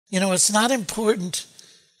It's not important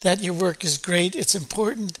that your work is great. It's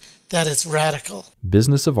important that it's radical.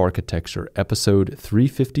 Business of Architecture, episode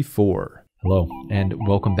 354. Hello, and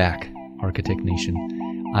welcome back, Architect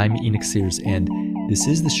Nation. I'm Enoch Sears, and this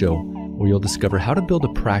is the show where you'll discover how to build a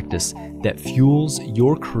practice that fuels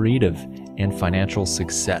your creative and financial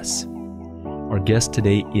success. Our guest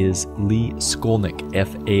today is Lee Skolnick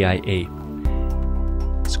FAIA.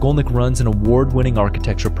 Skolnick runs an award-winning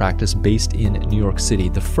architecture practice based in New York City.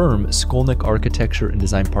 The firm, Skolnick Architecture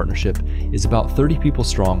Design Partnership, is about 30 people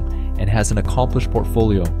strong and has an accomplished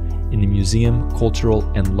portfolio in the museum, cultural,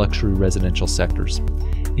 and luxury residential sectors.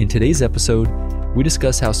 In today's episode, we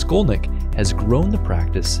discuss how Skolnick has grown the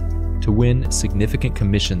practice to win significant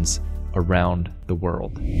commissions around the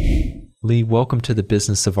world. Lee, welcome to the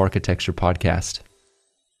Business of Architecture podcast.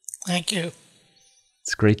 Thank you.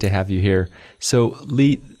 It's great to have you here. So,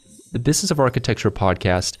 Lee, the Business of Architecture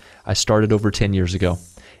podcast, I started over 10 years ago.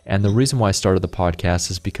 And the reason why I started the podcast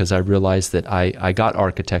is because I realized that I got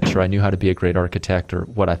architecture. I knew how to be a great architect, or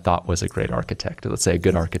what I thought was a great architect, let's say a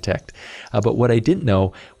good architect. But what I didn't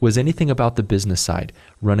know was anything about the business side,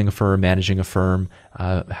 running a firm, managing a firm,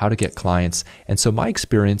 how to get clients. And so my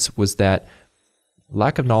experience was that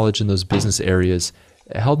lack of knowledge in those business areas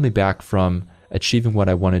held me back from achieving what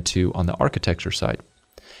I wanted to on the architecture side.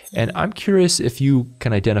 And I'm curious if you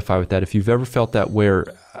can identify with that, if you've ever felt that way.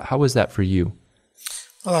 How was that for you?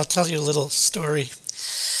 Well, I'll tell you a little story.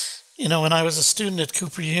 When I was a student at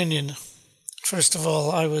Cooper Union, first of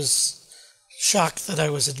all, I was shocked that I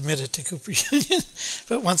was admitted to Cooper Union.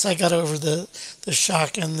 But once I got over the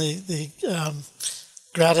shock and the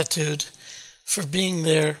gratitude for being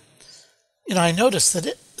there, I noticed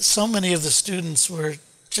that so many of the students were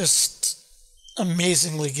just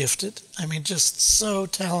amazingly gifted. Just so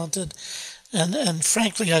talented. And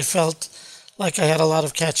frankly, I felt like I had a lot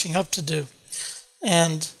of catching up to do.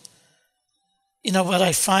 And, what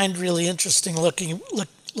I find really interesting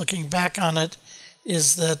looking back on it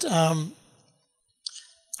is that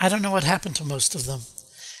I don't know what happened to most of them.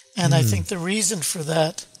 And I think the reason for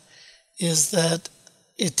that is that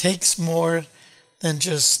it takes more than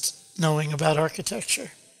just knowing about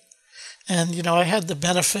architecture. And, I had the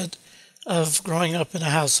benefit of growing up in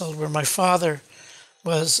a household where my father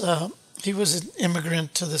was, he was an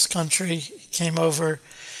immigrant to this country. He came over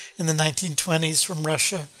in the 1920s from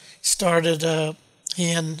Russia.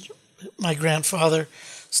 He and my grandfather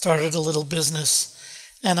started a little business.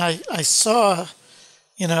 And I saw,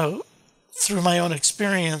 through my own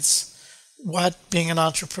experience, what being an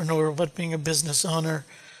entrepreneur, what being a business owner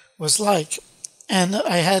was like. And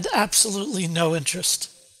I had absolutely no interest.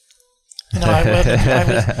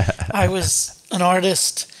 I was an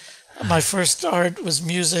artist. My first art was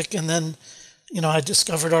music, and then, I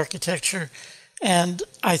discovered architecture. And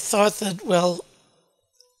I thought that,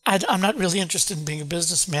 I'm not really interested in being a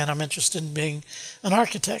businessman. I'm interested in being an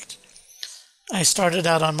architect. I started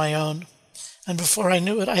out on my own. And before I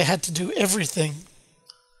knew it, I had to do everything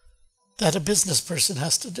that a business person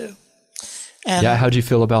has to do. And how'd you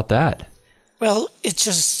feel about that? Well, it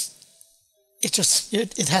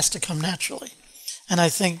has to come naturally. And I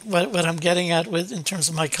think what I'm getting at in terms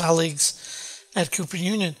of my colleagues at Cooper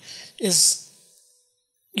Union is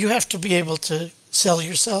you have to be able to sell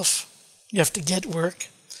yourself. You have to get work.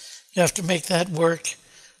 You have to make that work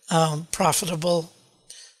profitable.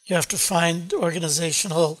 You have to find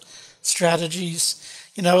organizational strategies.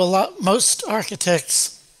 Most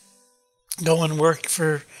architects go and work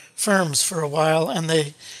for firms for a while, and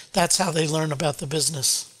that's how they learn about the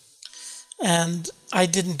business. And I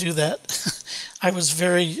didn't do that. I was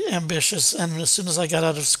very ambitious, and as soon as I got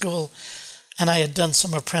out of school, and I had done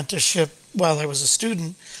some apprenticeship while I was a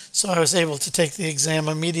student, so I was able to take the exam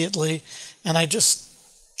immediately, and I just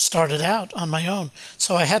started out on my own.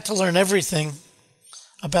 So I had to learn everything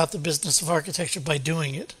about the business of architecture by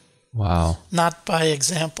doing it. Wow. Not by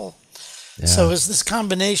example. Yeah. So it was this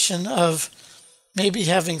combination of maybe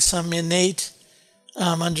having some innate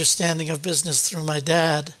understanding of business through my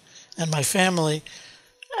dad and my family,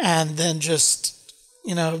 and then just,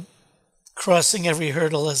 crossing every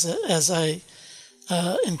hurdle as I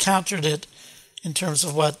encountered it in terms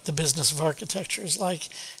of what the business of architecture is like.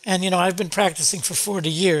 And, I've been practicing for 40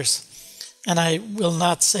 years, and I will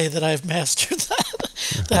not say that I've mastered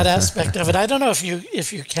that aspect of it. I don't know if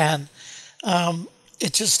you can.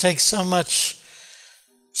 It just takes so much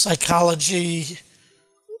psychology,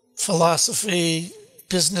 philosophy,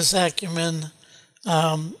 business acumen,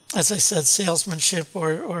 as I said, salesmanship,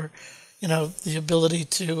 or the ability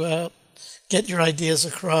to get your ideas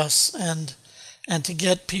across and to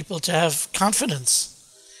get people to have confidence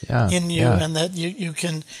in you, and that you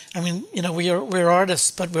can. I mean, we're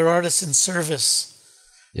artists, but we're artists in service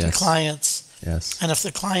to clients. Yes. And if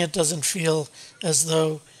the client doesn't feel as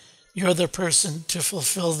though you're the person to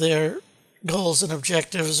fulfill their goals and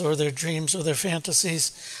objectives or their dreams or their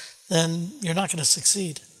fantasies, then you're not going to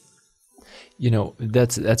succeed.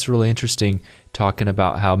 That's really interesting, talking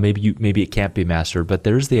about how maybe it can't be mastered, but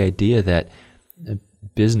there's the idea that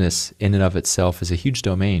business in and of itself is a huge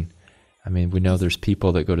domain. I mean, we know there's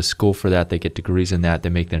people that go to school for that, they get degrees in that, they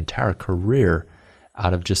make their entire career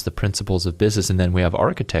out of just the principles of business. And then we have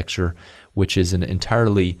architecture, which is an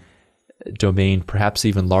entirely domain, perhaps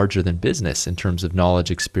even larger than business in terms of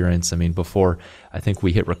knowledge, experience. I mean, before I think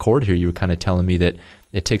we hit record here, you were kind of telling me that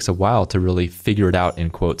it takes a while to really figure it out,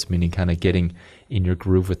 in quotes, meaning kind of getting in your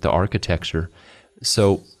groove with the architecture.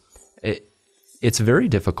 So it's very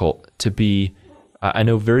difficult to be, I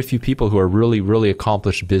know very few people who are really, really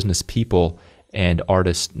accomplished business people and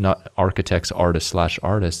artists, not architects,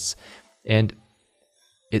 artists/artists. And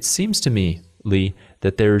it seems to me, Lee,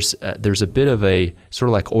 that there's a bit of a sort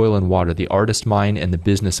of like oil and water. The artist mind and the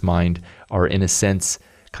business mind are, in a sense,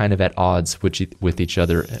 kind of at odds with each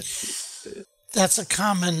other. That's a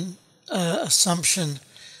common assumption.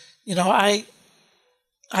 I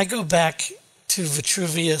go back to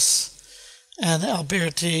Vitruvius and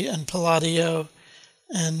Alberti and Palladio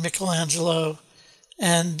and Michelangelo.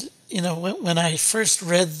 And, when I first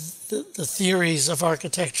read the theories of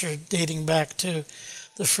architecture dating back to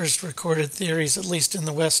the first recorded theories, at least in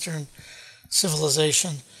the Western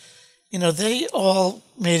civilization, they all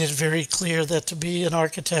made it very clear that to be an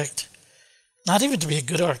architect, not even to be a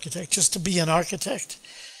good architect, just to be an architect,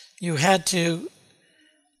 you had to,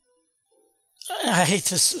 I hate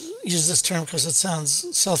to use this term because it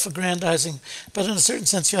sounds self-aggrandizing, but in a certain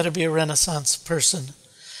sense, you had to be a Renaissance person.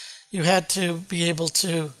 You had to be able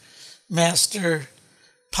to master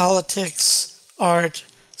politics, art,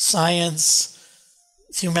 science,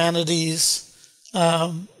 humanities,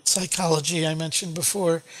 psychology, I mentioned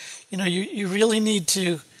before. You really need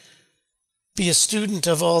to be a student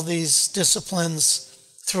of all these disciplines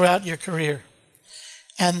throughout your career.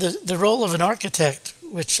 And the role of an architect,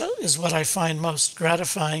 which is what I find most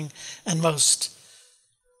gratifying and most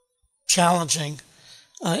challenging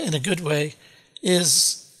in a good way,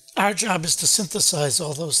 is our job is to synthesize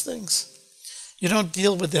all those things. You don't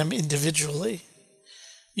deal with them individually.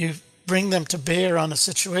 You bring them to bear on a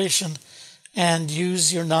situation and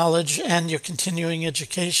use your knowledge and your continuing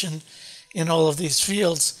education in all of these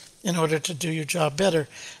fields in order to do your job better.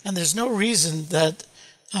 And there's no reason that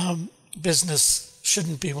business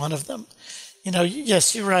shouldn't be one of them.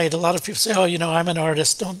 Yes, you're right. A lot of people say, I'm an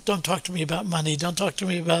artist. Don't talk to me about money. Don't talk to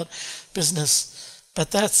me about business.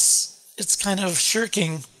 But it's kind of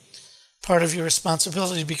shirking part of your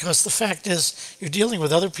responsibility, because the fact is you're dealing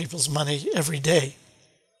with other people's money every day.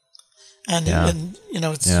 And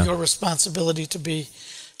it's your responsibility to be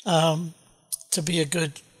a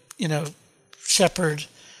good, shepherd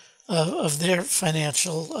of their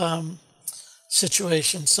financial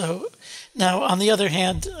situation. So now, on the other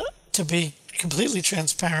hand, to be completely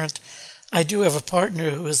transparent, I do have a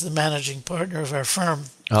partner who is the managing partner of our firm.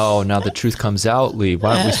 Oh, now the truth comes out, Lee.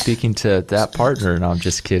 Why aren't we speaking to that partner? No, I'm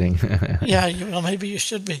just kidding. Yeah, well, maybe you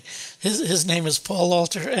should be. His name is Paul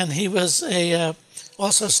Alter, and he was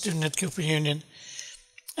also a student at Cooper Union.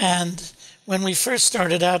 And when we first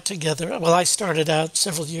started out together, I started out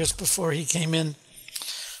several years before he came in,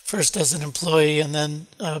 first as an employee and then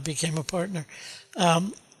became a partner.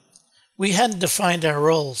 We hadn't defined our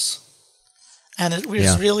roles. And it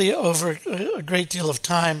was really over a great deal of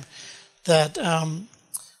time that,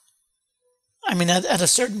 at a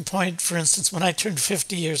certain point, for instance, when I turned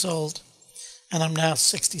 50 years old, and I'm now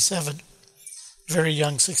 67, very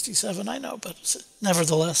young 67, I know, but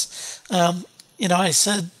nevertheless, I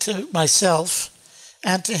said to myself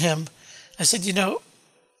and to him, I said,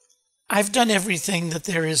 I've done everything that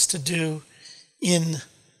there is to do in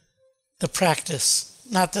the practice.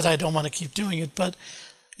 Not that I don't want to keep doing it, but,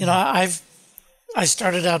 I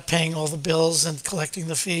started out paying all the bills and collecting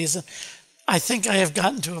the fees. And I think I have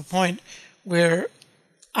gotten to a point where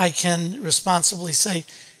I can responsibly say,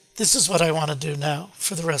 this is what I want to do now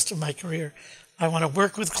for the rest of my career. I want to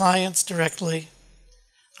work with clients directly.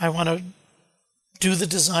 I want to do the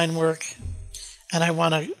design work. And I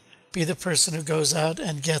want to be the person who goes out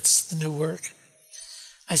and gets the new work.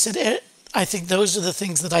 I said, I think those are the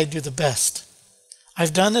things that I do the best.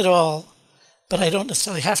 I've done it all, but I don't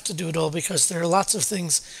necessarily have to do it all, because there are lots of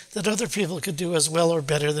things that other people could do as well or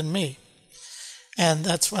better than me. And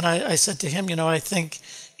that's when I said to him, I think,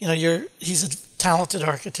 he's a talented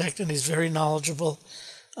architect and he's very knowledgeable.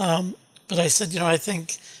 But but I said, I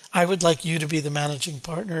think I would like you to be the managing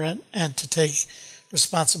partner and to take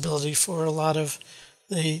responsibility for a lot of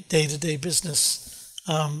the day-to-day business.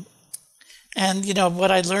 And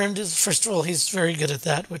what I learned is, first of all, he's very good at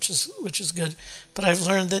that, which is good. But I've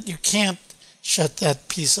learned that you can't shut that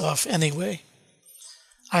piece off anyway.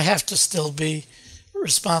 I have to still be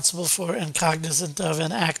responsible for and cognizant of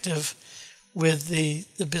and active with the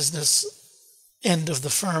business end of the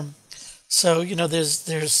firm. So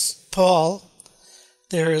there's Paul,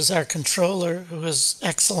 there is our controller, who is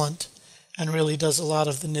excellent and really does a lot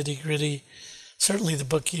of the nitty-gritty, certainly the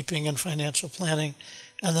bookkeeping and financial planning.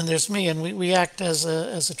 And then there's me, and we act as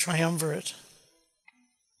a triumvirate.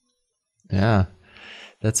 Yeah,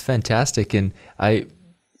 that's fantastic. And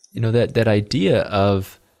that idea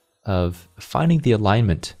of finding the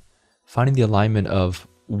alignment of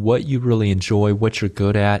what you really enjoy, what you're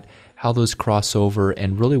good at, how those cross over,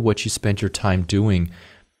 and really what you spend your time doing,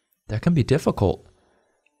 that can be difficult.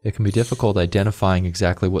 It can be difficult identifying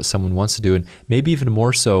exactly what someone wants to do, and maybe even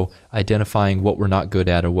more so identifying what we're not good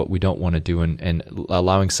at or what we don't want to do, and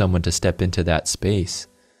allowing someone to step into that space.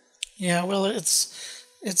 Yeah, well,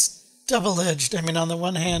 it's double-edged. I mean, on the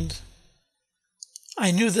one hand,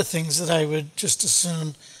 I knew the things that I would just as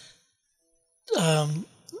soon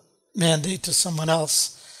mandate to someone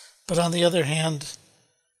else. But on the other hand,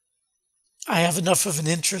 I have enough of an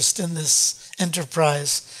interest in this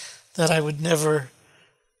enterprise that I would never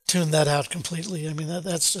tune that out completely. I mean,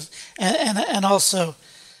 that's just, and also,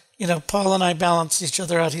 Paul and I balance each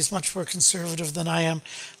other out. He's much more conservative than I am.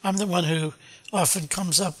 I'm the one who often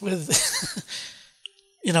comes up with,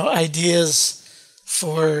 ideas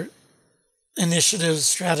for initiatives,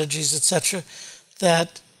 strategies, etc.,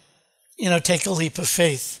 that, take a leap of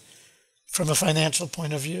faith from a financial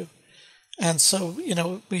point of view. And so,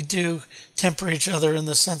 we do temper each other in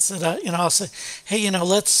the sense that, I'll say, hey,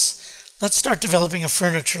 let's start developing a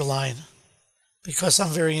furniture line, because I'm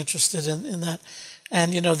very interested in that.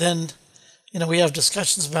 And, then, we have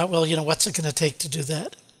discussions about, well, what's it going to take to do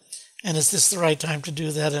that? And is this the right time to do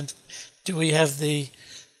that? And do we have the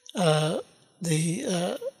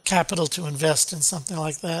capital to invest in something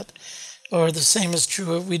like that? Or the same is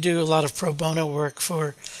true, we do a lot of pro bono work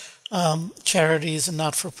for charities and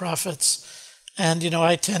not-for-profits. And,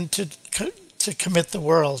 I tend to commit the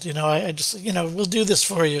world. I just, we'll do this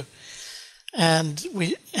for you. And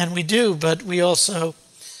we do, but we also,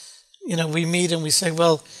 we meet and we say,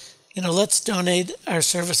 well, let's donate our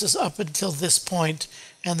services up until this point,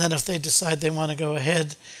 and then if they decide they want to go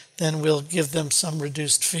ahead, then we'll give them some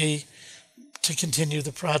reduced fee to continue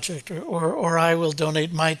the project, or I will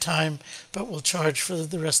donate my time, but we'll charge for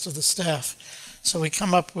the rest of the staff. So we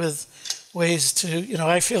come up with ways to,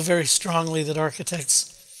 I feel very strongly that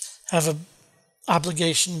architects have an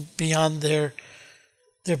obligation beyond their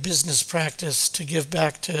business practice to give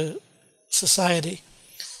back to society,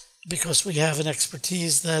 because we have an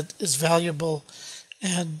expertise that is valuable,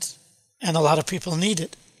 and a lot of people need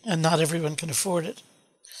it, and not everyone can afford it.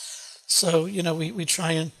 So, we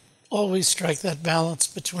try and always strike that balance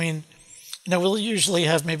between, we'll usually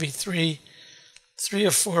have maybe three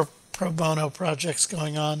or four pro bono projects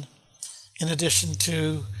going on, in addition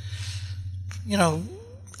to,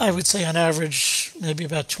 I would say on average, maybe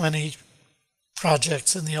about 20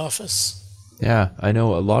 projects in the office. Yeah, I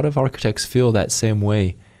know a lot of architects feel that same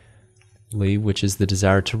way, Lee, which is the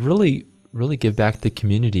desire to really, really give back to the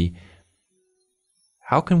community.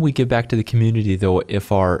 How can we give back to the community, though,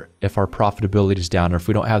 if our profitability is down, or if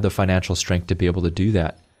we don't have the financial strength to be able to do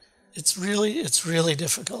that? It's really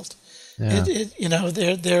difficult. Yeah.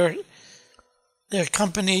 There are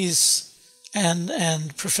companies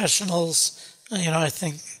and professionals, I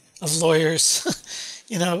think of lawyers,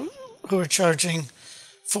 who are charging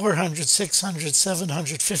 $400, $600, $700,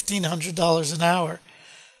 $1,500 an hour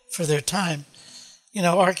for their time.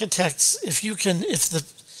 Architects, if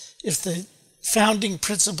the founding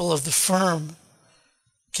principal of the firm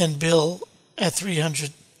can bill at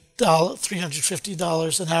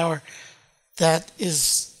 $350 an hour, that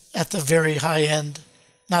is at the very high end,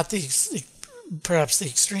 not perhaps the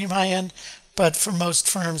extreme high end, but for most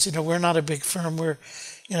firms, we're not a big firm. We're,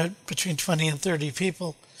 between 20 and 30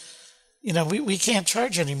 people. We can't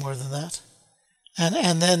charge any more than that.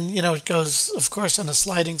 And then, it goes, of course, on a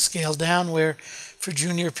sliding scale down, where for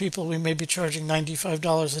junior people, we may be charging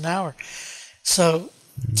 $95 an hour. So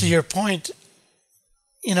to your point,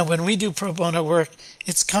 when we do pro bono work,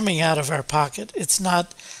 it's coming out of our pocket. It's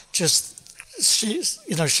not just,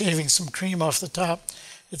 shaving some cream off the top.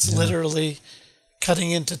 It's literally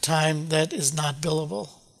cutting into time that is not billable.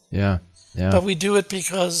 Yeah. But we do it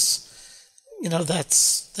because,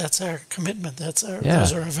 that's our commitment. Those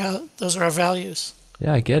are our values.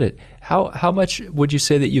 Yeah, I get it. How much would you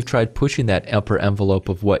say that you've tried pushing that upper envelope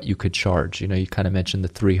of what you could charge? You kind of mentioned the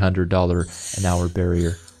 $300 an hour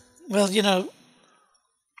barrier. Well,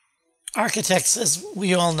 architects, as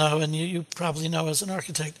we all know, and you probably know as an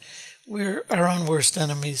architect, we're our own worst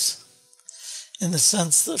enemies, in the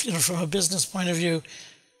sense that, from a business point of view,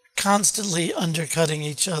 constantly undercutting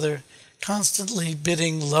each other, constantly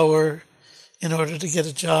bidding lower in order to get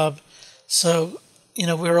a job. So,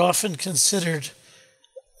 we're often considered,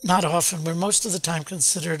 not often, we're most of the time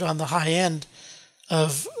considered on the high end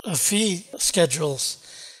of fee schedules.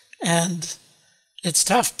 And it's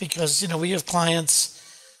tough because, we have clients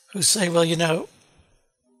who say, well,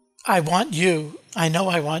 I want you,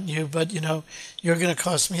 but, you're going to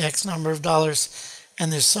cost me X number of dollars,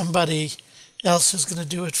 and there's somebody else who's going to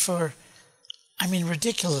do it for,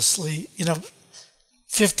 ridiculously, 50%,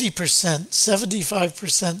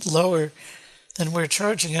 75% lower than we're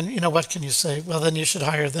charging. And, what can you say? Well, then you should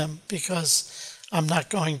hire them, because I'm not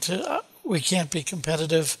going to, we can't be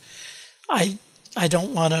competitive. I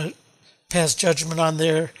don't want to pass judgment on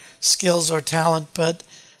their skills or talent, but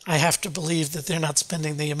I have to believe that they're not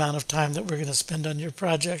spending the amount of time that we're going to spend on your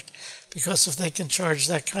project, because if they can charge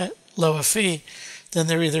that kind of low a fee, then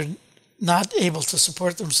they're either not able to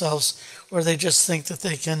support themselves, or they just think that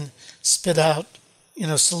they can spit out,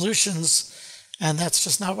 solutions. And that's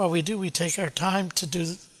just not what we do. We take our time to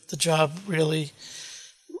do the job really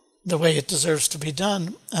the way it deserves to be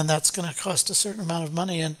done, and that's going to cost a certain amount of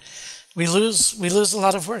money, and we lose a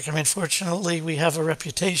lot of work. Fortunately, we have a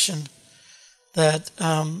reputation that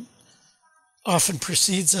often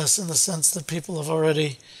precedes us, in the sense that people have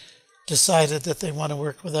already decided that they want to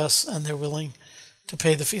work with us and they're willing to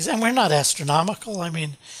pay the fees. And we're not astronomical. We're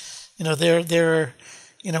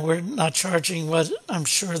not charging what I'm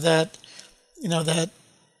sure that, that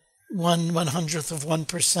 1/100th of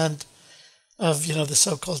 1% of, the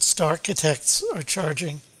so-called star architects are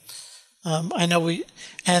charging.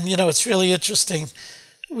 It's really interesting.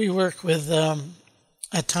 We work with,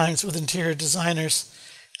 at times, with interior designers,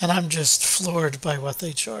 and I'm just floored by what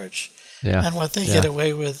they charge and what they get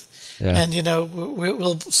away with. Yeah. And,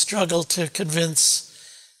 we'll struggle to convince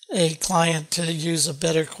a client to use a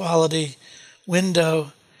better quality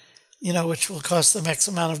window, which will cost them X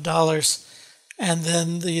amount of dollars. And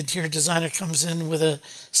then the interior designer comes in with a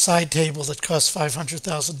side table that costs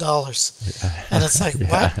 $500,000. And it's like,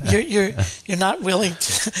 what? You're not willing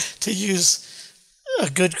to use a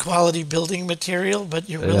good quality building material, but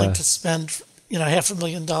you're willing to spend,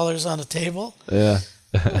 $500,000 on a table. Yeah.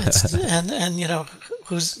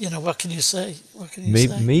 Who's, what can you say? What can you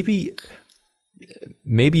say?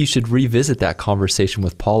 Maybe you should revisit that conversation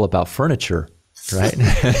with Paul about furniture, right?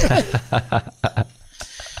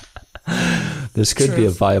 This could be a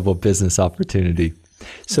viable business opportunity.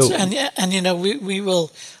 So, we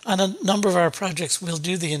will, on a number of our projects, we'll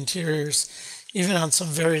do the interiors, even on some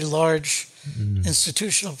very large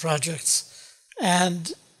institutional projects.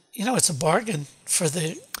 And, it's a bargain for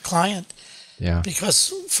the client. Yeah.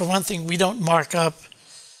 Because, for one thing, we don't mark up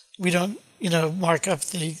the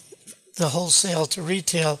wholesale to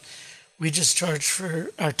retail. We just charge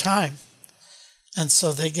for our time. And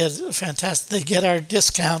so they get they get our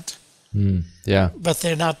discount. But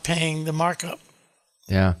they're not paying the markup.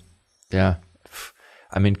 Yeah.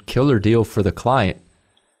 Killer deal for the client.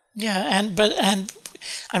 Yeah,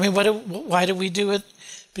 why do we do it?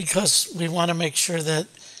 Because we want to make sure that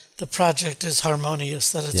the project is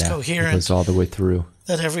harmonious, that it's coherent. It goes all the way through.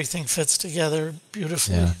 That everything fits together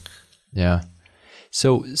beautifully. Yeah.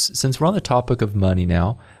 So since we're on the topic of money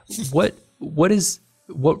now, what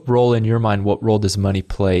role in your mind, what role does money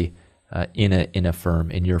play in a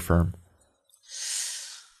firm, in your firm?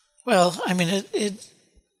 Well, it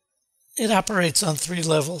operates on three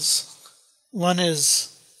levels. One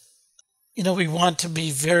is, we want to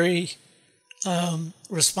be very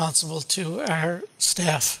responsible to our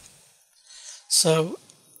staff. So,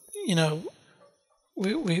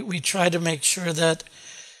 we try to make sure that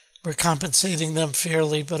we're compensating them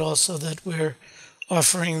fairly, but also that we're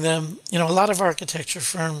offering them, a lot of architecture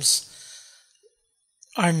firms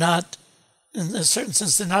are not, in a certain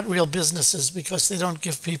sense, they're not real businesses because they don't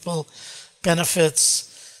give people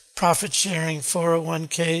benefits, profit sharing,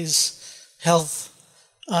 401ks, health,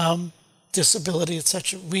 disability,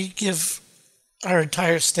 etc. We give our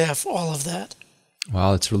entire staff all of that.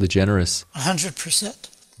 Wow, that's really generous. 100%.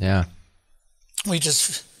 Yeah. We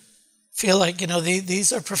just feel like,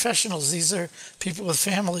 these are professionals. These are people with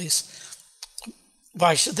families.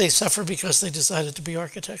 Why should they suffer because they decided to be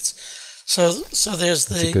architects? So there's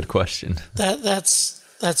That's a good question. That's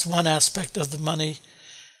that's one aspect of the money.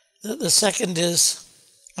 The second is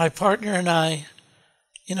my partner and I,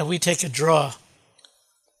 we take a draw.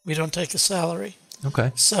 We don't take a salary.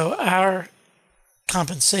 Okay. So our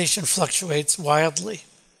compensation fluctuates wildly.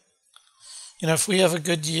 If we have a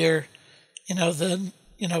good year, then,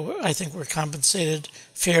 I think we're compensated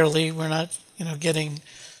fairly. We're not, getting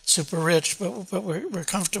super rich, but we're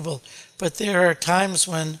comfortable. But there are times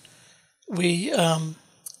when we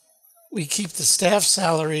keep the staff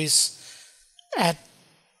salaries at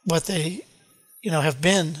what they, have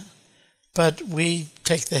been, but we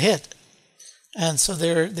take the hit. And so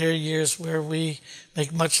there are years where we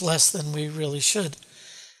make much less than we really should.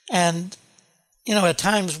 And, at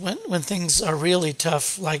times when things are really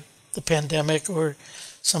tough, like the pandemic or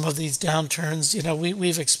some of these downturns,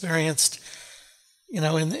 we've experienced, in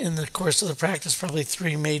the course of the practice, probably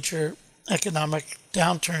 3 major economic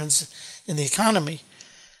downturns in the economy.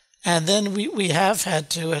 And then we have had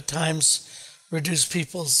to, at times, reduce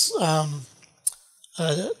people's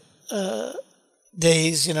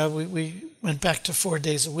days. We went back to 4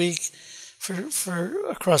 days a week for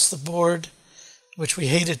across the board, which we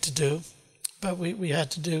hated to do, but we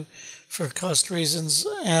had to do for cost reasons.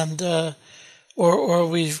 And or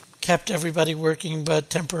we've kept everybody working but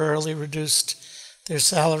temporarily reduced their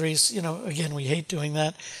salaries. Again, we hate doing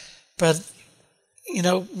that. But,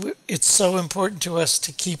 it's so important to us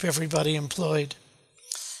to keep everybody employed.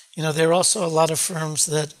 There are also a lot of firms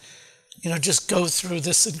that, just go through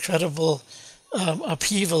this incredible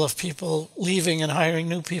upheaval of people leaving and hiring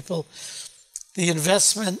new people. The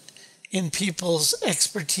investment in people's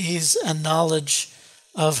expertise and knowledge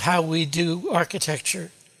of how we do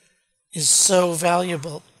architecture is so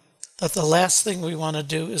valuable that the last thing we want to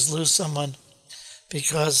do is lose someone,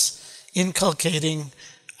 because inculcating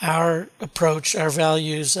our approach, our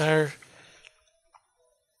values, our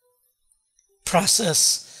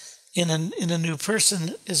process in a new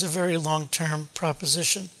person is a very long-term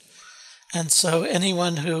proposition. And so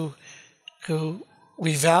anyone who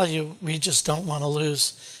we value, we just don't want to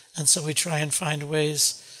lose. And so we try and find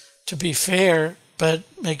ways to be fair, but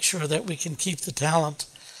make sure that we can keep the talent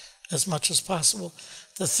as much as possible.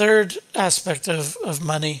 The third aspect of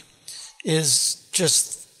money is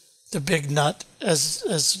just the big nut,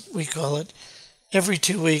 as we call it. Every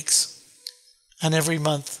 2 weeks and every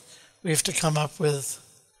month, we have to come up with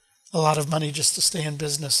a lot of money just to stay in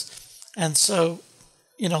business. And so,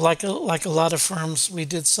 like a lot of firms, we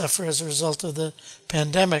did suffer as a result of the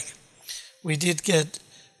pandemic. We did get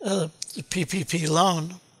a PPP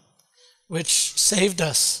loan, which saved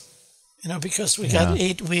us, because we got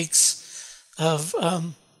 8 weeks of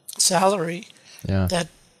salary that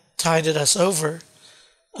tided us over.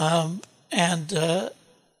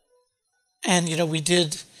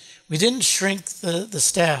 We didn't shrink the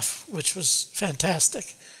staff, which was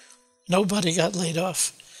fantastic. Nobody got laid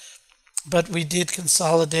off, but we did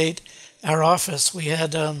consolidate our office. We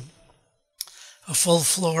had a full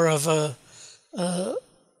floor of an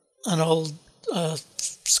old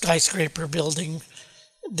skyscraper building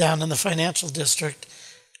down in the financial district,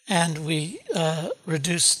 and we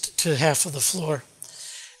reduced to half of the floor.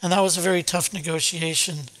 And that was a very tough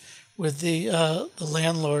negotiation with the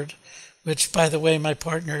landlord, which, by the way, my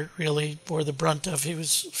partner really bore the brunt of. He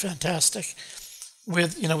was fantastic. We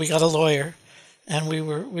got a lawyer, and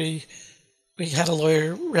we had a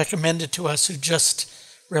lawyer recommended to us who just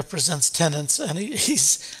represents tenants, and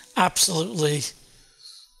he's absolutely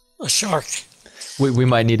a shark. We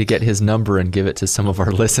might need to get his number and give it to some of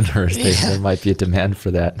our listeners. There might be a demand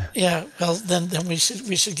for that. Yeah, well, then we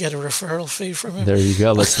should get a referral fee from him. There you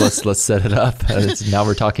go. Let's set it up. Now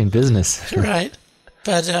we're talking business. Right.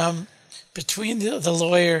 But between the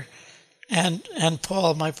lawyer and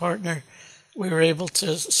Paul, my partner, we were able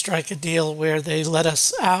to strike a deal where they let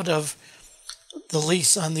us out of the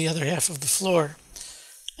lease on the other half of the floor.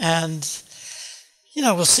 And,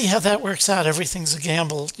 we'll see how that works out. Everything's a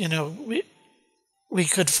gamble. We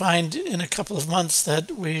could find in a couple of months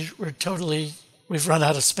that we've run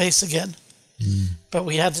out of space again. But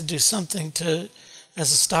we had to do something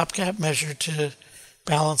as a stopgap measure to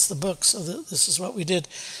balance the books. So this is what we did.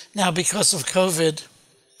 Now, because of COVID,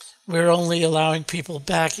 we're only allowing people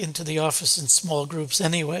back into the office in small groups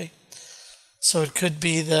anyway. So it could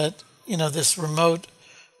be that, this remote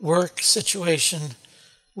work situation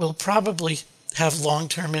will probably have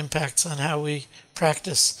long-term impacts on how we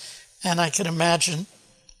practice. And I can imagine,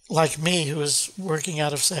 like me, who is working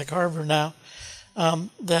out of Sag Harbor now,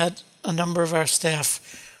 that a number of our staff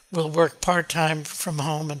will work part-time from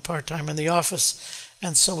home and part-time in the office.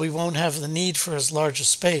 And so we won't have the need for as large a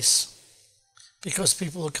space because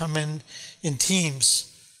people will come in teams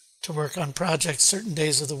to work on projects certain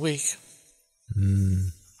days of the week.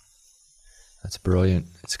 That's brilliant.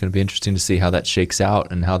 It's going to be interesting to see how that shakes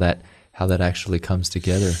out and how that actually comes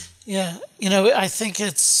together. Yeah, I think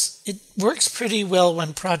it works pretty well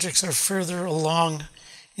when projects are further along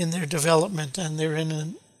in their development and they're in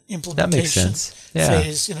an implementation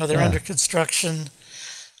phase. They're under construction.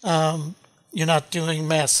 You're not doing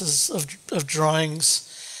masses of drawings.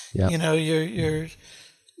 Yeah.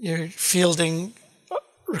 You're fielding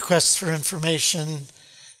requests for information.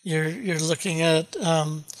 You're looking at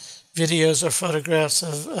videos or photographs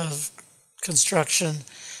of construction,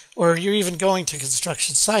 or you're even going to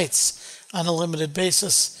construction sites on a limited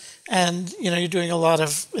basis, and you're doing a lot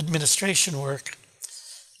of administration work.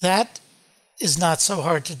 That is not so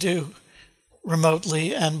hard to do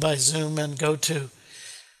remotely and by Zoom and GoTo.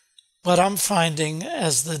 What I'm finding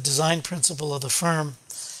as the design principle of the firm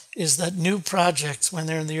is that new projects, when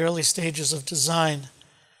they're in the early stages of design,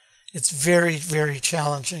 it's very, very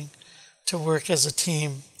challenging to work as a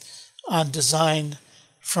team on design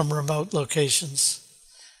from remote locations.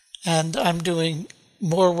 And I'm doing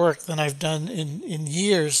more work than I've done in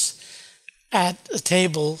years at a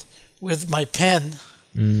table with my pen,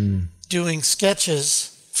 doing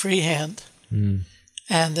sketches freehand, and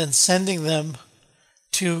then sending them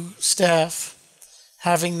to staff,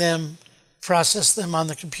 having them process them on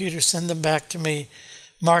the computer, send them back to me,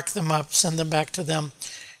 mark them up, send them back to them.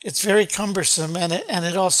 It's very cumbersome, and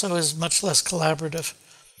it also is much less collaborative.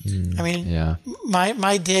 I mean,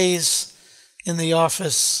 my days in the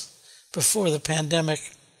office before the pandemic,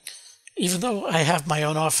 even though I have my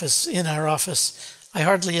own office in our office, I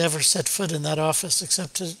hardly ever set foot in that office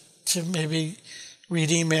except to maybe read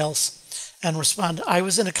emails and respond. I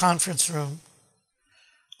was in a conference room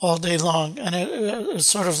all day long, and it was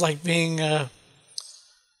sort of like being a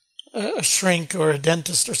shrink or a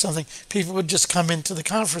dentist or something. People would just come into the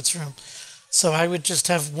conference room. So I would just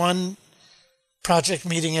have one project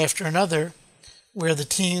meeting after another where the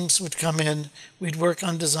teams would come in, we'd work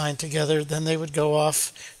on design together, then they would go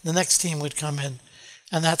off, the next team would come in.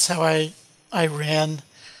 And that's how I ran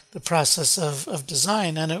the process of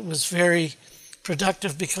design. And it was very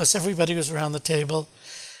productive because everybody was around the table.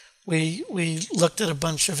 We looked at a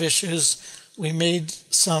bunch of issues. We made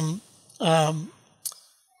some,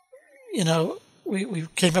 we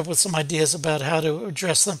came up with some ideas about how to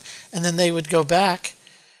address them. And then they would go back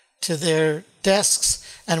to their desks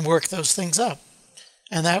and work those things up.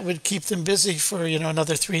 And that would keep them busy for,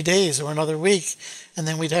 another 3 days or another week. And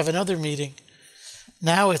then we'd have another meeting.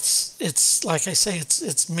 Now it's like I say,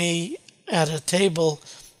 it's me at a table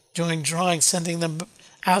doing drawings, sending them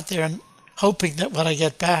out there and hoping that what I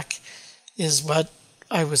get back is what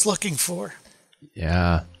I was looking for.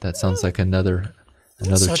 Yeah, that sounds like another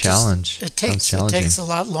challenge. It takes a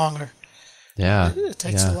lot longer. Yeah, it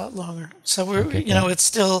takes a lot longer. So it's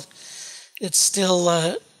still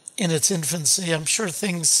in its infancy. I'm sure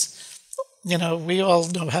things, we all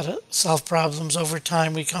know how to solve problems. Over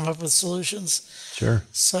time, we come up with solutions. Sure.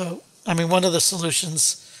 So, one of the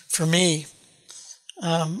solutions for me,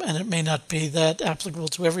 and it may not be that applicable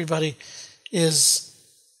to everybody, is,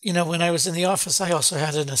 when I was in the office, I also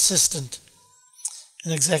had an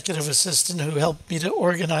executive assistant who helped me to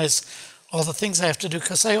organize all the things I have to do,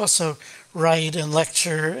 because I also write and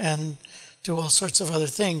lecture and do all sorts of other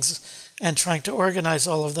things, and trying to organize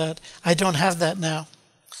all of that. I don't have that now.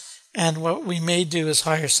 And what we may do is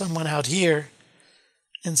hire someone out here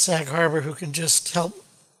in Sag Harbor who can just help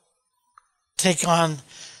take on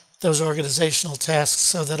those organizational tasks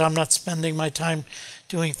so that I'm not spending my time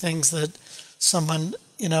doing things that someone,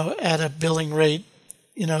 at a billing rate,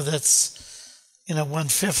 that's,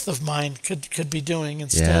 1/5 of mine could be doing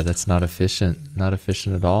instead. Yeah, that's not efficient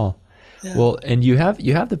at all. Yeah. Well, and you have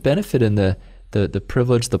the benefit and the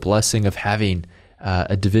privilege, the blessing of having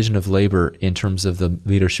a division of labor in terms of the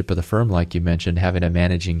leadership of the firm, like you mentioned, having a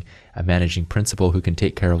managing principal who can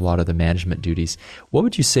take care of a lot of the management duties. What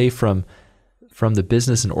would you say from the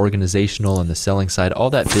business and organizational and the selling side, all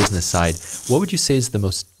that business side, what would you say is the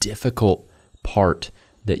most difficult part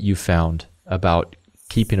that you found about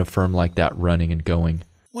keeping a firm like that running and going?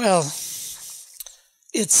 Well,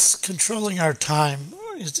 it's controlling our time.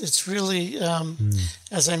 It's really,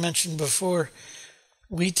 as I mentioned before,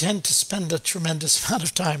 we tend to spend a tremendous amount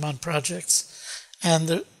of time on projects. And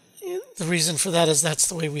the reason for that is that's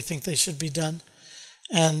the way we think they should be done.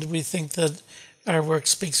 And we think that our work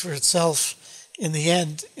speaks for itself in the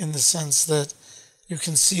end, in the sense that you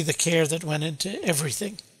can see the care that went into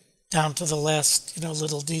everything, down to the last,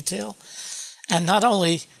 little detail. And not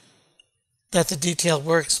only that the detail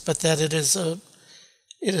works, but that it is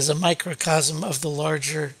a microcosm of the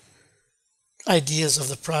larger ideas of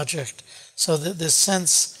the project. So that this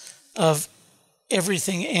sense of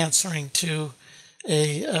everything answering to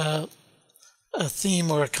a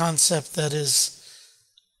theme or a concept that is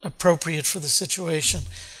appropriate for the situation,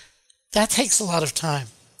 that takes a lot of time.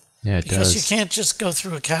 Yeah, it because does. you can't just go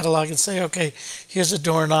through a catalog and say, okay, here's a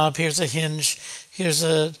doorknob, here's a hinge, here's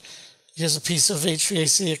a piece of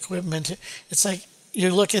HVAC equipment. It's like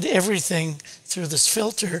you look at everything through this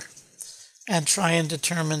filter and try and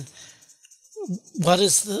determine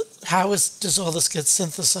does all this get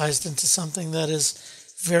synthesized into something that is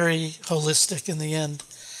very holistic in the end.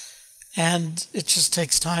 And it just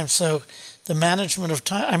takes time. So the management of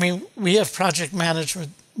time, I mean, we have project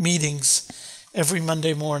management meetings every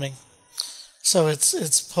Monday morning. So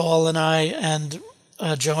it's Paul and I and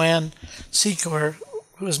Joanne Secor,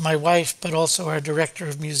 who is my wife, but also our director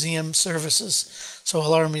of museum services. So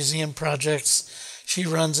all our museum projects she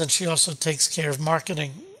runs, and she also takes care of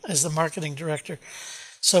marketing as the marketing director.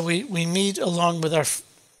 So we meet along with our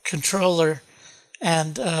controller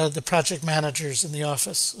and the project managers in the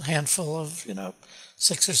office, a handful of,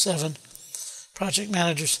 6 or 7 project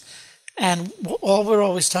managers. And all we're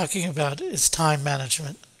always talking about is time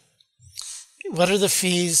management. What are the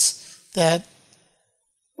fees that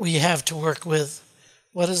we have to work with?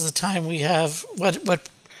 What is the time we have? What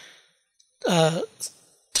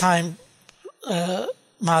time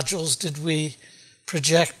modules did we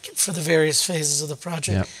project for the various phases of the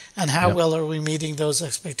project? Yep. And how well are we meeting those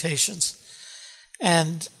expectations?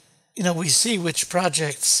 And, we see which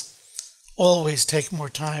projects always take more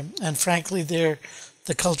time. And frankly, they're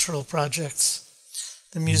the cultural projects,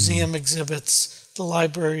 the museum exhibits, the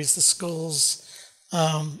libraries, the schools.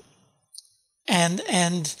 And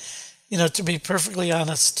to be perfectly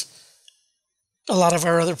honest, a lot of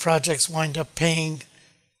our other projects wind up paying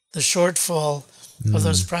the shortfall of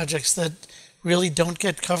those projects that really don't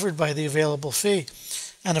get covered by the available fee.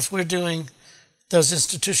 And if we're doing those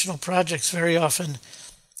institutional projects, very often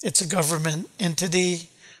it's a government entity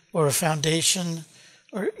or a foundation,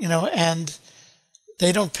 or and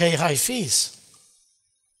they don't pay high fees.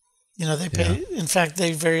 They pay. In fact,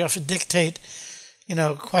 they very often dictate,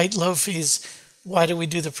 quite low fees. Why do we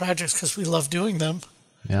do the projects? Because we love doing them.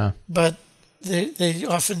 Yeah. But they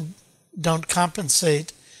often don't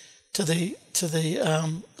compensate to the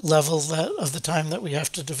level of the time that we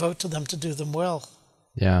have to devote to them to do them well.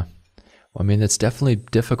 Yeah. Well, I mean, that's definitely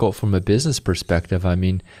difficult from a business perspective. I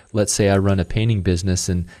mean, let's say I run a painting business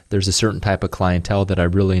and there's a certain type of clientele that I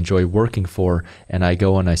really enjoy working for, and I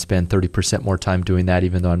go and I spend 30% more time doing that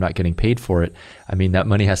even though I'm not getting paid for it. I mean, that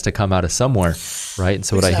money has to come out of somewhere, right? And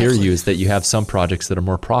so what I hear you is that you have some projects that are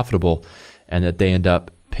more profitable and that they end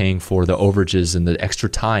up paying for the overages and the extra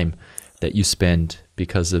time that you spend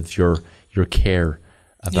because of your care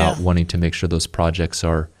about wanting to make sure those projects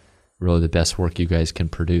are really the best work you guys can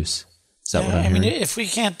produce. Is that what I'm hearing? I mean, if we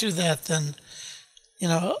can't do that, then,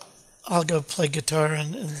 I'll go play guitar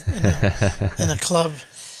in a club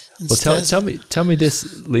instead. Well, tell me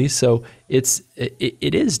this, Lee. So it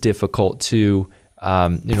is difficult to,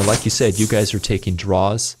 like you said, you guys are taking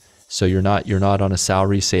draws. So you're not on a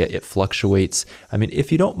salary. Say it fluctuates. I mean, if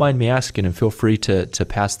you don't mind me asking, and feel free to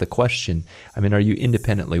pass the question. I mean, are you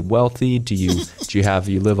independently wealthy? Do you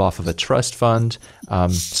live off of a trust fund?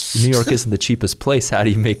 New York isn't the cheapest place. How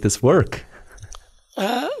do you make this work?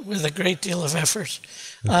 With a great deal of effort.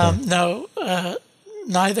 Okay. No,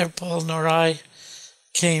 neither Paul nor I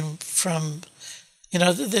came from.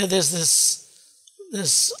 There's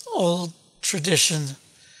this old tradition.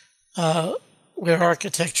 Where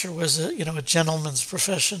architecture was a gentleman's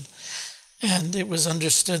profession, and it was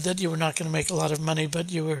understood that you were not going to make a lot of money,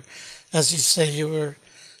 but you were, as you say, you were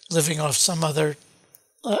living off some other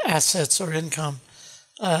assets or income.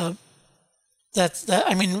 I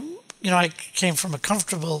came from a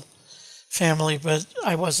comfortable family, but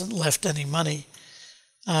I wasn't left any money.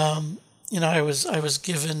 I was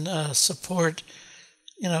given support,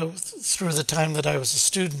 through the time that I was a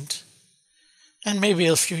student. And maybe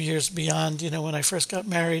a few years beyond, when I first got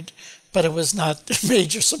married, but it was not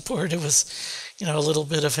major support. It was, a little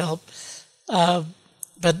bit of help.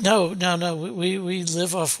 But no, we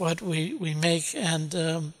live off what we make, and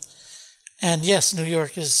yes, New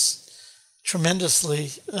York is tremendously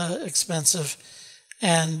expensive,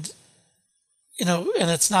 and and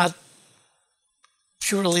it's not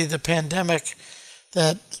purely the pandemic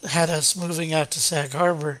that had us moving out to Sag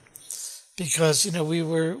Harbor, because we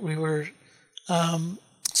were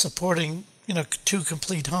supporting, 2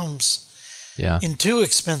 complete homes in 2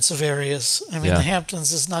 expensive areas. I mean, the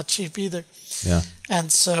Hamptons is not cheap either. Yeah.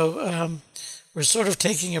 And so we're sort of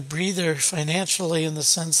taking a breather financially in the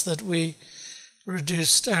sense that we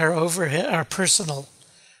reduced our overhead, our personal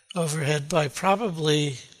overhead, by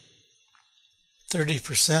probably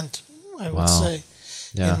 30%, I would say,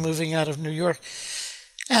 in moving out of New York.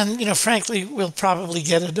 And, frankly, we'll probably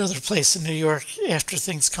get another place in New York after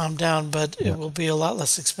things calm down, but it will be a lot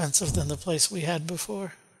less expensive than the place we had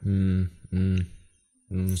before.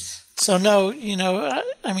 So, no,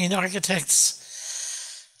 architects,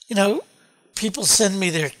 people send me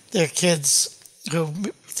their kids who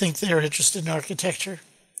think they're interested in architecture.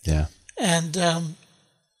 Yeah. And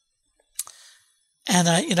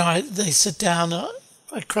they sit down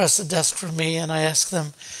across the desk from me, and I ask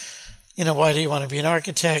them, why do you want to be an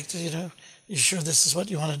architect? You sure this is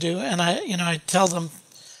what you want to do? And I tell them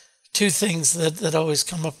two things that always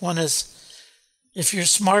come up. One is, if you're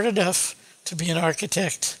smart enough to be an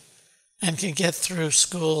architect and can get through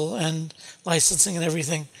school and licensing and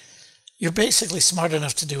everything, you're basically smart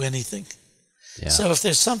enough to do anything. Yeah. So if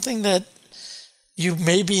there's something that you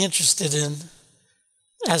may be interested in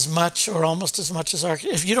as much or almost as much as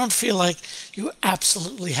architecture, if you don't feel like you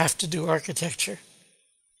absolutely have to do architecture,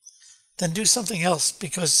 then do something else,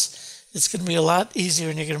 because it's going to be a lot easier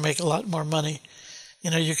and you're going to make a lot more money.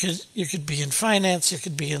 You could be in finance, you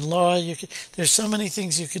could be in law, there's so many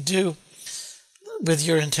things you could do with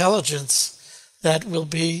your intelligence that will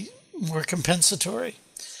be more compensatory.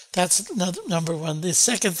 That's number one. The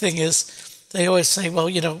second thing is, they always say, well,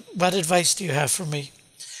 what advice do you have for me?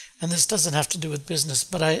 And this doesn't have to do with business,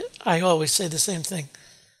 but I always say the same thing.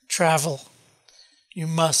 Travel. You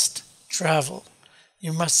must travel.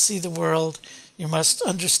 You must see the world. You must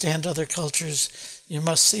understand other cultures. You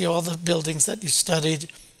must see all the buildings that you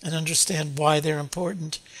studied and understand why they're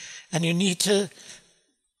important. And you need to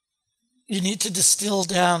distill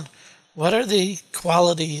down what are the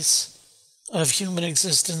qualities of human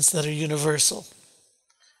existence that are universal,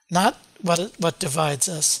 not what divides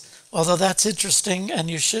us. Although that's interesting, and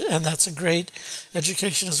that's a great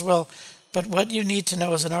education as well. But what you need to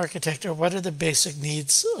know as an architect are what are the basic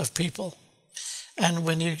needs of people. And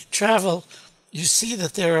when you travel, you see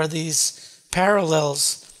that there are these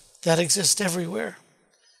parallels that exist everywhere.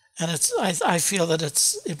 And I feel that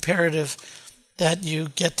it's imperative that you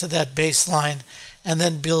get to that baseline and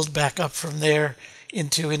then build back up from there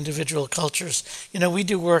into individual cultures. We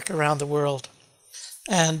do work around the world,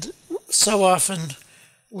 and so often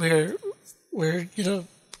we're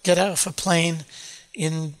get off a plane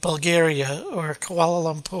in Bulgaria or Kuala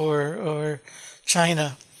Lumpur or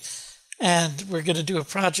China, and we're going to do a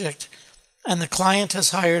project, and the client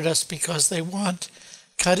has hired us because they want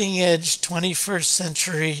cutting-edge 21st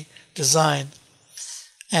century design.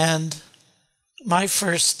 And my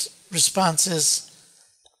first response is,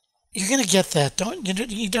 you're going to get that.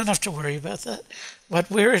 You don't have to worry about that. What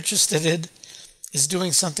we're interested in is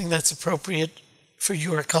doing something that's appropriate for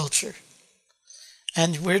your culture.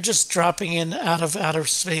 And we're just dropping in out of outer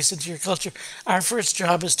space into your culture. Our first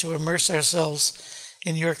job is to immerse ourselves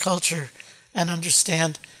in your culture and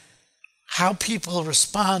understand how people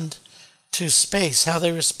respond to space, how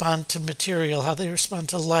they respond to material, how they respond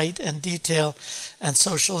to light and detail and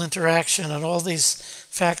social interaction and all these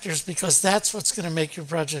factors, because that's what's going to make your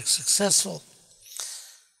project successful.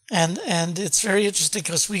 And it's very interesting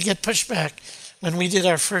because we get pushback. When we did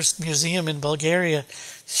our first museum in Bulgaria,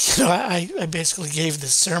 I basically gave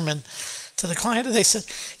this sermon to the client, and they said,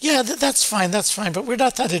 yeah, that's fine, but we're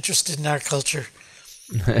not that interested in our culture.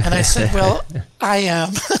 And I said, well, I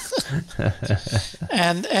am.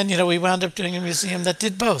 and we wound up doing a museum that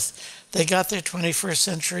did both. They got their 21st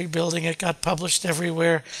century building. It got published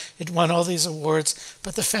everywhere. It won all these awards.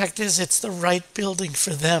 But the fact is, it's the right building for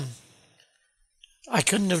them. I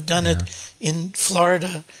couldn't have done it in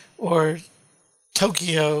Florida or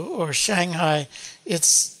Tokyo or Shanghai. It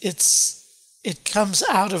comes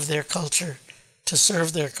out of their culture to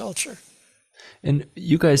serve their culture. And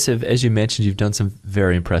you guys have, as you mentioned, you've done some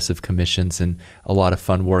very impressive commissions and a lot of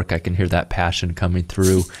fun work. I can hear that passion coming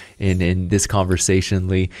through in this conversation,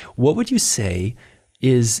 Lee. What would you say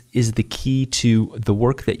is the key to the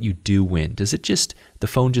work that you do win? Does it just, the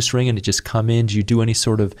phone just ring and it just come in? Do you do any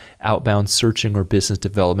sort of outbound searching or business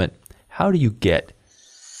development? How do you get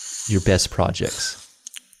your best projects?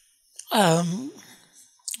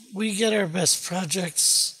 We get our best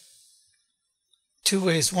projects two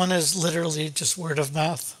ways. One is literally just word of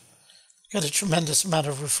mouth. Got a tremendous amount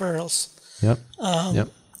of referrals. Yep.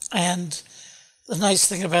 And the nice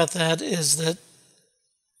thing about that is that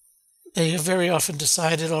they have very often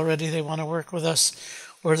decided already they want to work with us,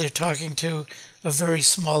 or they're talking to a very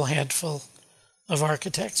small handful of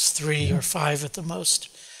architects, 3 or 5 at the most.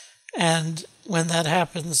 And when that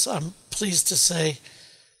happens, I'm pleased to say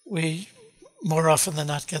we more often than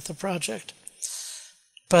not get the project.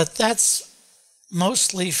 but that's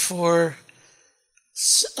mostly for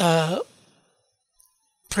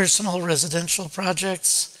personal residential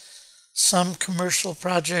projects, some commercial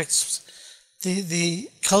projects. The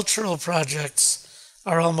cultural projects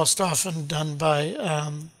are almost often done by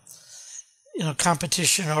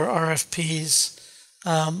competition or RFPs.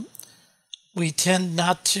 We tend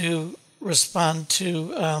not to respond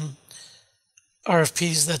to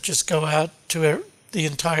RFPs that just go out to the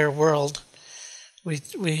entire world. We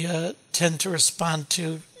tend to respond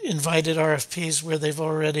to invited RFPs where they've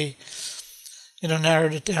already,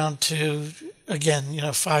 narrowed it down to, again,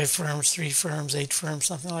 5 firms, 3 firms, 8 firms,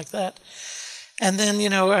 something like that. And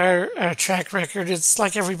then, our track record, it's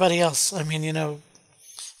like everybody else. I mean,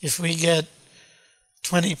 if we get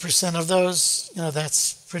 20% of those,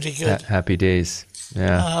 that's pretty good. Happy days.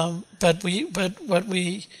 Yeah. But what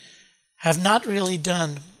we have not really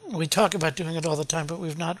done, we talk about doing it all the time, but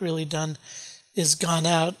we've not really done is gone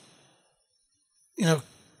out,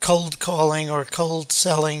 cold calling or cold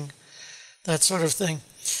selling, that sort of thing.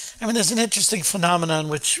 I mean, there's an interesting phenomenon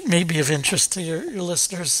which may be of interest to your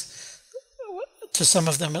listeners, to some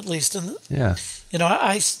of them at least. And yeah,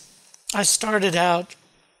 I started out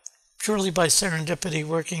purely by serendipity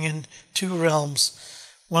working in 2 realms.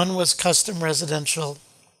 One was custom residential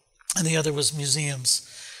and the other was museums.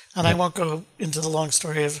 And I won't go into the long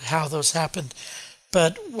story of how those happened.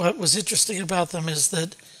 But what was interesting about them is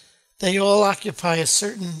that they all occupy a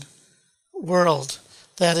certain world.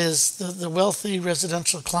 That is, the wealthy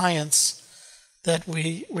residential clients that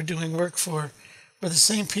we were doing work for were the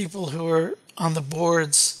same people who were on the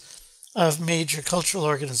boards of major cultural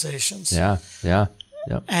organizations. Yeah.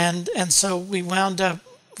 And so we wound up,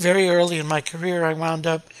 very early in my career, I wound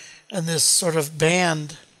up in this sort of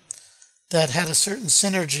band that had a certain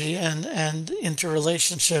synergy and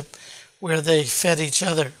interrelationship where they fed each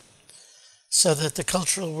other, so that the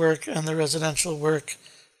cultural work and the residential work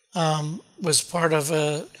was part of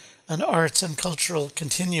an arts and cultural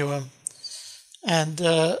continuum. And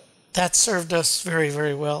that served us very,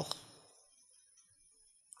 very well.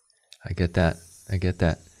 I get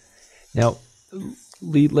that. Now,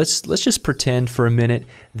 Lee, let's just pretend for a minute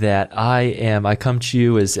that I come to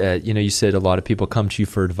you as, you said a lot of people come to you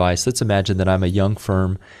for advice. Let's imagine that I'm a young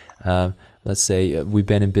firm. Let's say we've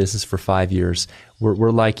been in business for 5 years. We're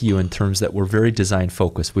like you in terms that we're very design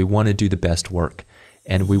focused. We want to do the best work,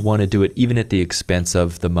 and we want to do it even at the expense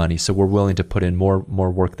of the money. So we're willing to put in more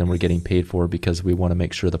work than we're getting paid for because we want to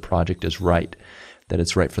make sure the project is right, that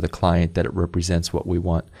it's right for the client, that it represents what we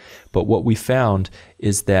want. But what we found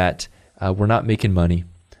is that we're not making money.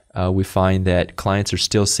 We find that clients are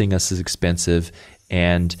still seeing us as expensive,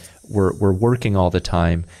 and we're working all the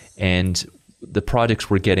time, and the projects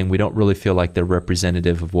we're getting, we don't really feel like they're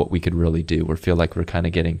representative of what we could really do. We feel like we're kind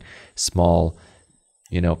of getting small,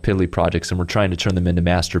 piddly projects, and we're trying to turn them into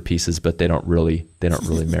masterpieces, but they don't really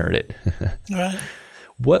merit it. Right.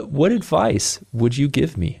 What advice would you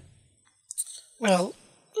give me? Well,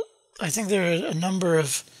 I think there are a number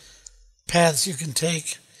of paths you can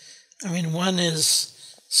take. I mean, one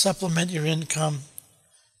is supplement your income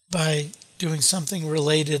by doing something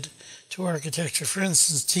related to architecture. For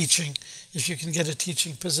instance, teaching. If you can get a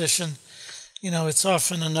teaching position, it's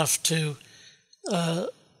often enough to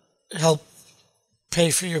help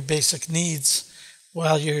pay for your basic needs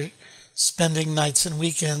while you're spending nights and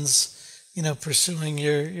weekends, pursuing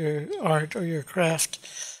your art or your craft.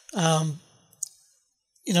 The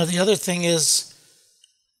other thing is,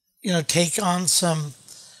 take on some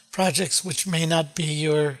projects which may not be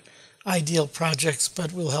your ideal projects,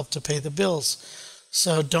 but will help to pay the bills.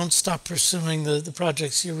 So don't stop pursuing the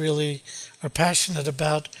projects you really are passionate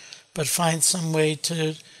about, but find some way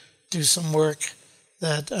to do some work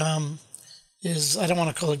that is, I don't want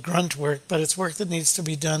to call it grunt work, but it's work that needs to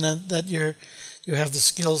be done and that you have the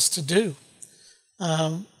skills to do.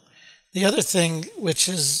 The other thing, which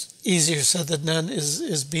is easier said than done,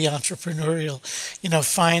 is be entrepreneurial.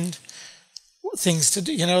 Find things to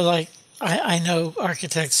do. Like I know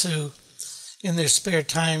architects who, in their spare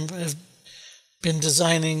time, have been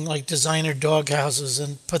designing like designer dog houses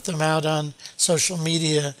and put them out on social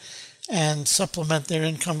media and supplement their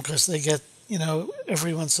income because they get,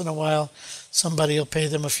 every once in a while somebody will pay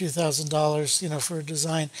them a few $1,000s, for a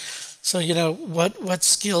design. So, what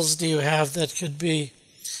skills do you have that could be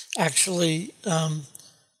actually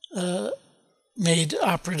made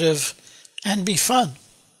operative and be fun,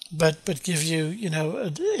 but give you,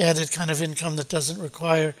 an added kind of income that doesn't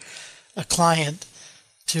require a client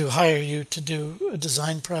to hire you to do a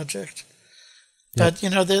design project. Yep.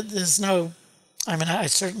 But, there's no, I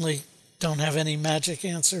certainly don't have any magic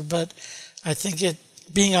answer, but I think it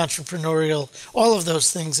being entrepreneurial, all of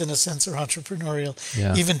those things in a sense are entrepreneurial,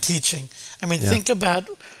 even teaching. I mean, think about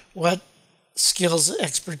what skills,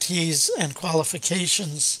 expertise, and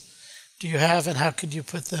qualifications do you have, and how could you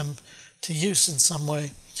put them to use in some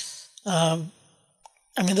way? I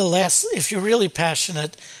mean, if you're really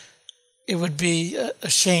passionate, it would be a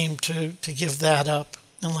shame to give that up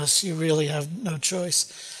unless you really have no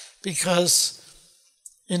choice. Because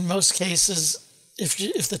in most cases,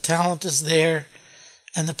 if the talent is there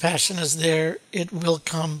and the passion is there, it will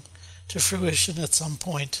come to fruition at some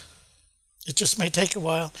point. It just may take a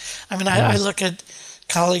while. I mean, I look at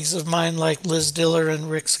colleagues of mine like Liz Diller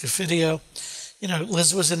and Rick Scofidio. You know,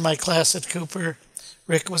 Liz was in my class at Cooper.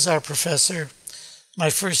 Rick was our professor. My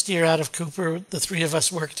first year out of Cooper, the three of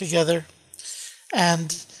us worked together.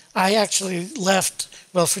 And I actually left,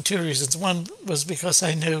 well, for two reasons. One was because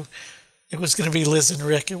I knew it was going to be Liz and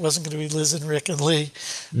Rick. It wasn't going to be Liz and Rick and Lee.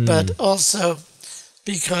 But also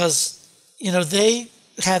because, you know, they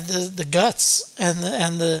had the guts and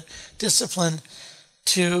the discipline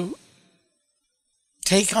to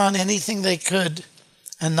take on anything they could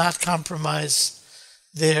and not compromise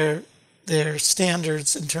their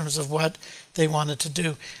standards in terms of what they wanted to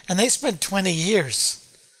do. And they spent 20 years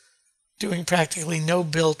doing practically no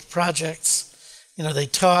build projects. You know, they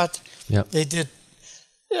taught, they did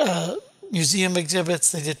museum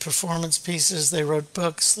exhibits, they did performance pieces, they wrote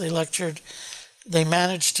books, they lectured. They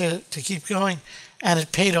managed to keep going, and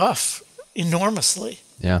it paid off enormously.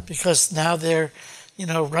 Because now they're, you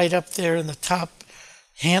know, right up there in the top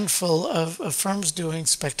handful of firms doing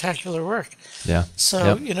spectacular work.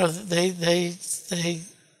 So, you know, they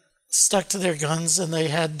stuck to their guns, and they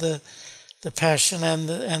had the passion and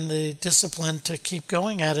the discipline to keep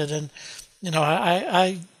going at it. And, you know,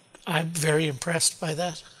 I'm very impressed by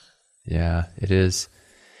that. Yeah, it is.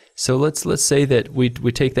 So let's say that we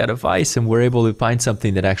take that advice and we're able to find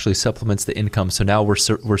something that actually supplements the income. So now we're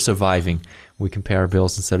surviving. We can pay our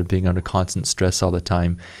bills instead of being under constant stress all the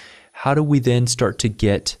time. How do we then start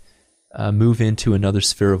to move into another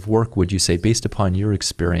sphere of work, would you say, based upon your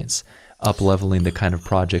experience, up-leveling the kind of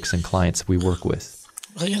projects and clients we work with?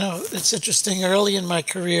 Well, you know, it's interesting. Early in my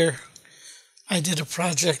career, I did a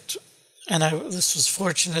project, and this was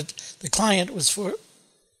fortunate. The client was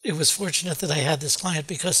it was fortunate that I had this client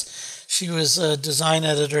because she was a design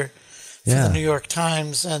editor for the New York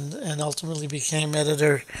Times and ultimately became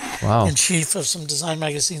editor-in-chief of some design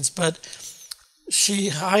magazines. But she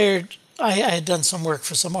hired, I had done some work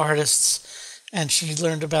for some artists, and she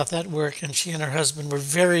learned about that work, and she and her husband were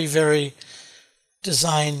very, very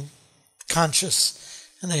design conscious.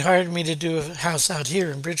 And they hired me to do a house out here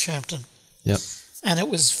in Bridgehampton. And it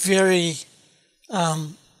was very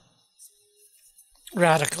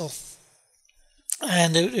radical.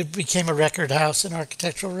 And it became a record house, an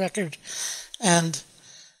architectural record. And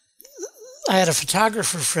I had a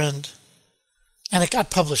photographer friend, and it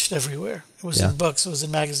got published everywhere. It was in books, it was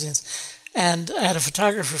in magazines. And I had a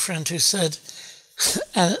photographer friend who said,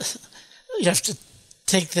 and you have to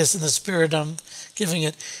take this in the spirit I'm giving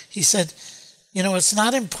it. He said, you know, it's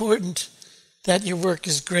not important that your work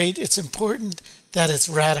is great. It's important that it's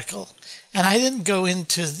radical. And I didn't go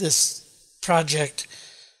into this project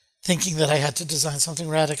thinking that I had to design something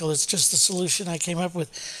radical. It's just the solution I came up with.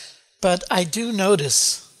 But I do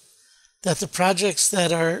notice that the projects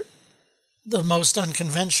that are the most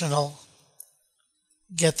unconventional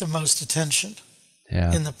get the most attention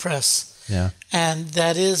in the press. And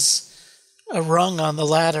that is a rung on the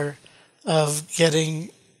ladder of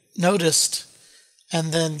getting noticed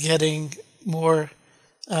and then getting more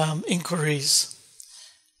inquiries,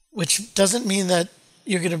 which doesn't mean that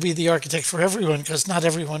you're going to be the architect for everyone, because not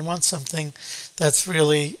everyone wants something that's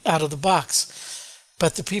really out of the box.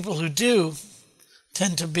 But the people who do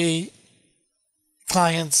tend to be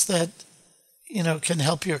clients that, you know, can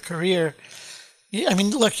help your career. I mean,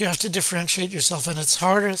 look, you have to differentiate yourself, and it's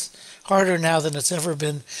harder now than it's ever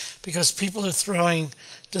been, because people are throwing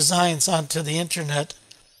designs onto the internet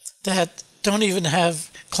that don't even have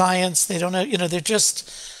clients. They don't have, you know, they're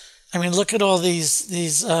just, I mean, look at all these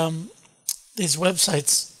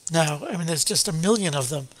websites now. I mean, there's just a million of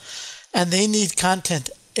them, and they need content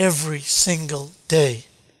every single day.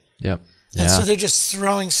 And so they're just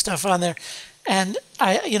throwing stuff on there. And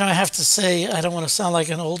I have to say, I don't want to sound like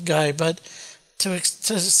an old guy, but to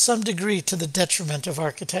some degree to the detriment of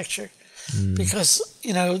architecture, because,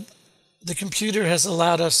 you know, the computer has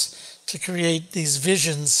allowed us to create these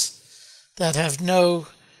visions that have no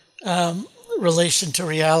relation to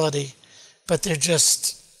reality, but they're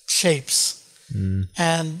just shapes.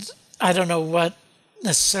 And I don't know what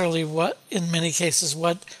in many cases,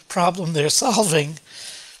 what problem they're solving,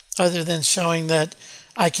 other than showing that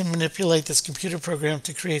I can manipulate this computer program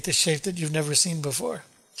to create the shape that you've never seen before.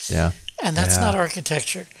 Yeah. And that's not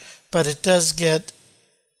architecture, but it does get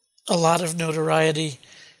a lot of notoriety,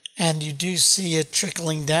 and you do see it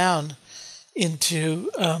trickling down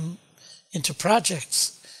into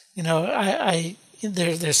projects. You know,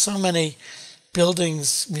 there's so many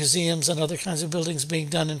buildings, museums, and other kinds of buildings being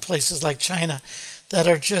done in places like China that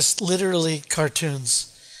are just literally cartoons.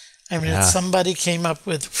 I mean, somebody came up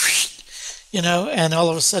with, you know, and all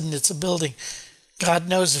of a sudden it's a building. God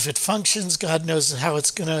knows if it functions. God knows how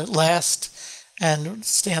it's going to last and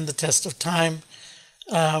stand the test of time.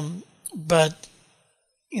 But,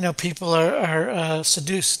 you know, people are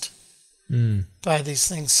seduced by these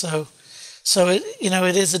things. So it, you know,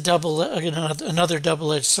 it is another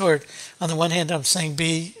double-edged sword. On the one hand, I'm saying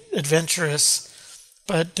be adventurous,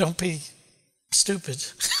 but don't be stupid.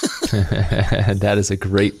 That is a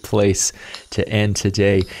great place to end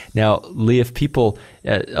today. Now, Lee, if people,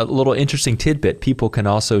 a little interesting tidbit, people can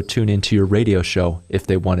also tune into your radio show if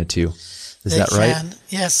they wanted to. Is that right?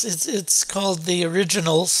 Yes, it's called The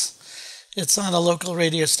Originals. It's on a local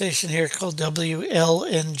radio station here called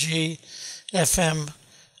WLNG FM.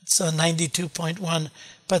 It's on 92.1,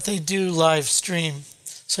 but they do live stream.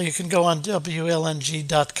 So you can go on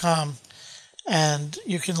WLNG.com and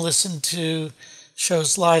you can listen to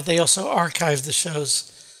shows live. They also archive the shows,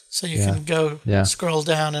 so you can go scroll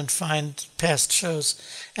down and find past shows.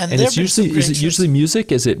 And it's usually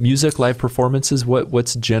music? Is it music, live performances?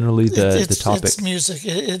 What's generally the topic? It's music.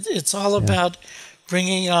 It's all about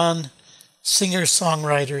bringing on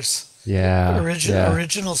singer-songwriters.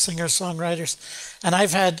 Original singer-songwriters. And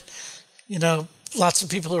I've had, you know, lots of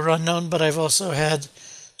people who are unknown, but I've also had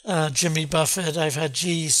Jimmy Buffett. I've had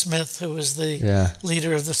G.E. Smith, who was the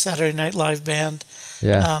leader of the Saturday Night Live band.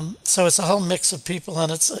 So it's a whole mix of people,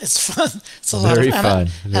 and it's fun. It's a lot of fun.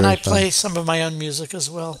 And I play some of my own music as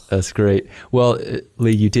well. That's great. Well,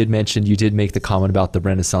 Lee, you did make the comment about the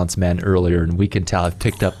Renaissance man earlier, and we can tell, I've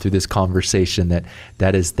picked up through this conversation that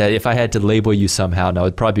if I had to label you somehow, now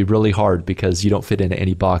it'd probably be really hard because you don't fit into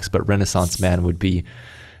any box, but Renaissance man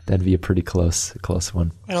that'd be a pretty close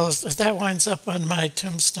one. Well, if that winds up on my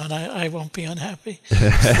tombstone, I won't be unhappy.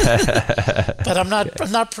 But I'm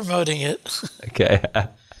not promoting it. Okay.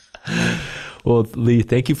 Well, Lee,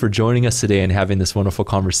 thank you for joining us today and having this wonderful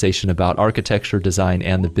conversation about architecture, design,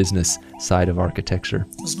 and the business side of architecture.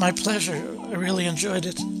 It was my pleasure. I really enjoyed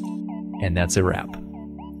it. And that's a wrap.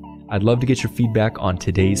 I'd love to get your feedback on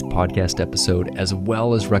today's podcast episode, as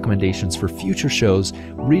well as recommendations for future shows.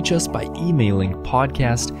 Reach us by emailing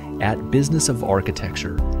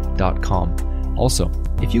podcast@businessofarchitecture.com. Also,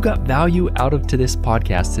 if you got value out of this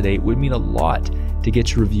podcast today, it would mean a lot to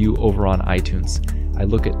get your review over on iTunes. I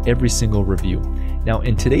look at every single review. Now,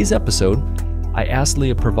 in today's episode, I asked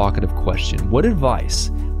Lee a provocative question. What advice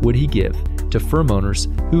would he give to firm owners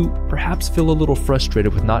who perhaps feel a little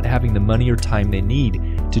frustrated with not having the money or time they need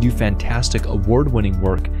to do fantastic award-winning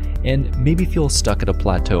work and maybe feel stuck at a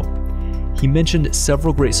plateau? He mentioned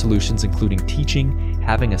several great solutions, including teaching,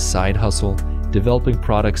 having a side hustle, developing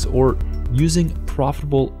products, or using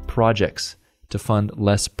profitable projects to fund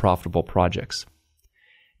less profitable projects.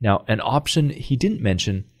 Now, an option he didn't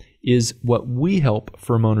mention is what we help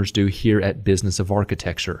firm owners do here at Business of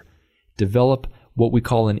Architecture: develop what we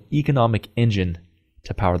call an economic engine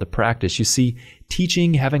to power the practice. You see,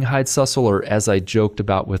 teaching, having a side hustle, or as I joked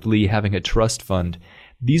about with Lee, having a trust fund,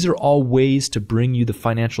 these are all ways to bring you the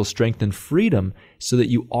financial strength and freedom so that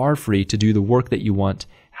you are free to do the work that you want,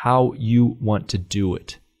 how you want to do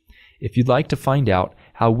it. If you'd like to find out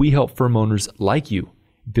how we help firm owners like you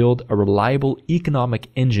build a reliable economic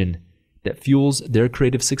engine that fuels their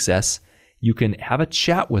creative success, you can have a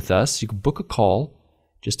chat with us. You can book a call.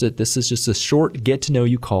 This is just a short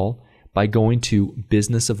get-to-know-you call by going to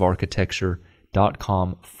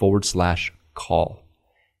businessofarchitecture.com/call.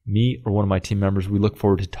 Me or one of my team members, we look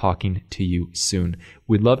forward to talking to you soon.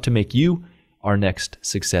 We'd love to make you our next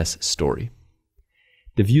success story.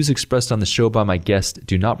 The views expressed on the show by my guest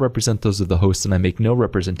do not represent those of the host, and I make no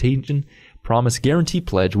representation, promise, guarantee,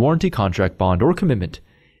 pledge, warranty, contract, bond, or commitment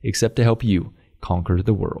except to help you conquer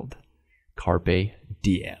the world. Carpe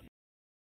Diem.